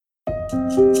Hei,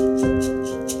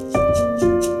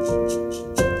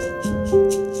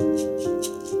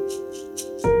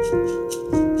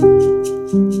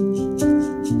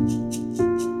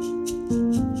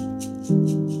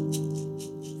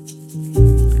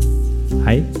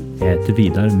 jeg heter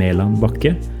Vidar Meland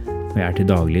Bakke, og jeg til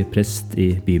daglig prest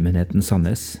i bymenigheten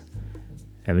Sandnes.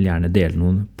 Jeg vil gjerne dele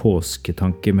noen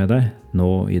påsketanker med deg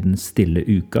nå i den stille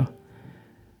uka.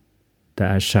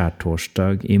 Det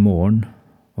skjærtorsdag i morgen,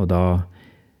 og da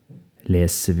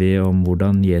leser vi om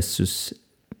hvordan Jesus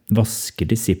vasker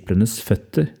disiplenes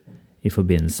føtter i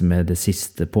forbindelse med det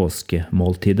siste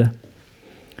påskemåltidet.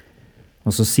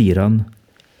 Og så sier han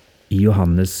i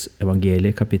Johannes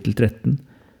evangeliet kapittel 13,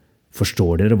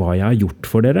 «Forstår dere hva jeg har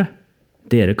gjort for dere?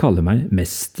 Dere kaller meg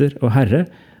mester og herre,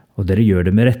 og dere gjør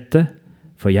det med rette,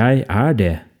 for jeg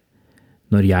det.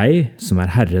 Når jeg, som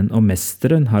herren og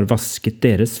mesteren, har vasket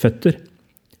deres føtter,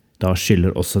 da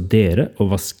skylder også dere å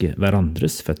vaske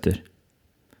hverandres føtter.»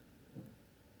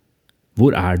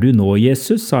 «Hvor du nå,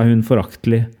 Jesus?» sa hun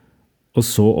foraktelig, og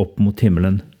så opp mot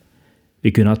himmelen.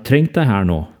 «Vi kunne ha trengt deg her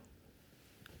nå.»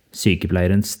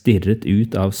 Sykepleieren stirret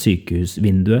ut av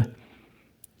sykehusvinduet.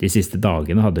 De siste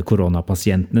dagene hadde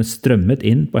koronapasientene strømmet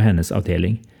inn på hennes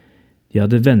avdeling. De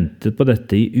hadde ventet på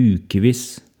dette i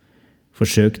ukevis,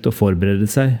 forsøkt å forberede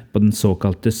seg på den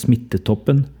såkalte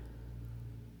smittetoppen.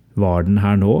 Var den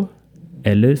her nå,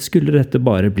 eller skulle dette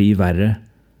bare bli verre?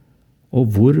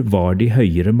 Og hvor var de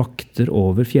høyere makter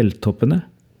over fjelltoppene?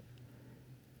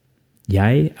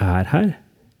 «Jeg her»,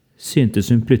 syntes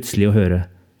hun plutselig å høre.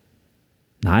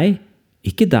 «Nei,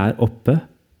 ikke der oppe.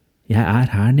 Jeg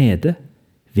her nede,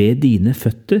 ved dine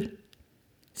føtter.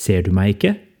 Ser du meg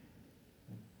ikke?»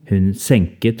 Hun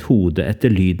senket hodet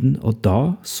etter lyden, og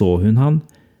da så hun han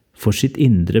for sitt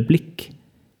indre blikk,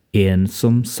 en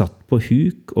som satt på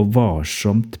huk og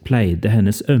varsomt pleide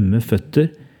hennes ømme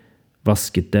føtter,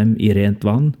 vasket dem i rent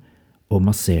vann og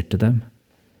masserte dem.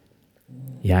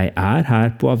 «Jeg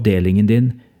her på avdelingen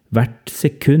din hvert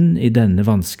sekund i denne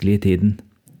vanskelige tiden.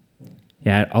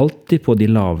 Jeg alltid på de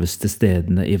laveste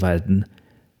stedene i verden,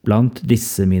 blant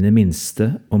disse mine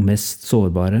minste og mest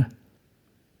sårbare.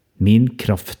 Min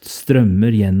kraft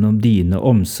strømmer gjennom dine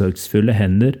omsorgsfulle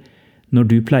hender når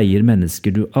du pleier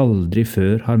mennesker du aldri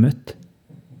før har møtt.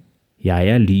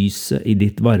 Jeg lyset i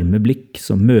ditt varme blikk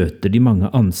som møter de mange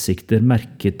ansikter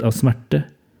merket av smerte.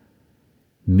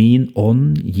 Min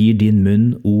ånd gir din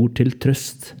munn ord til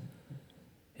trøst.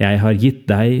 Jeg har gitt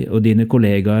deg og dine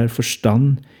kollegaer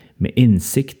forstand med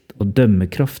innsikt og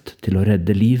dømmekraft til å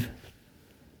redde liv.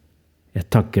 Jeg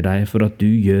takker deg for at du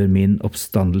gjør min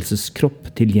oppstandelseskropp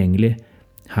tilgjengelig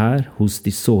her hos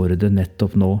de sårede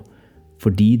nettopp nå,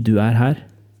 fordi du her.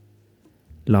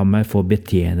 La meg få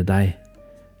betjene deg,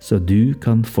 så du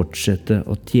kan fortsette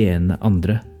å tjene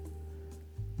andre.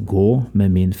 Gå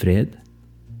med min fred,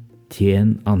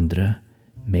 tjen andre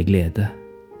med glede.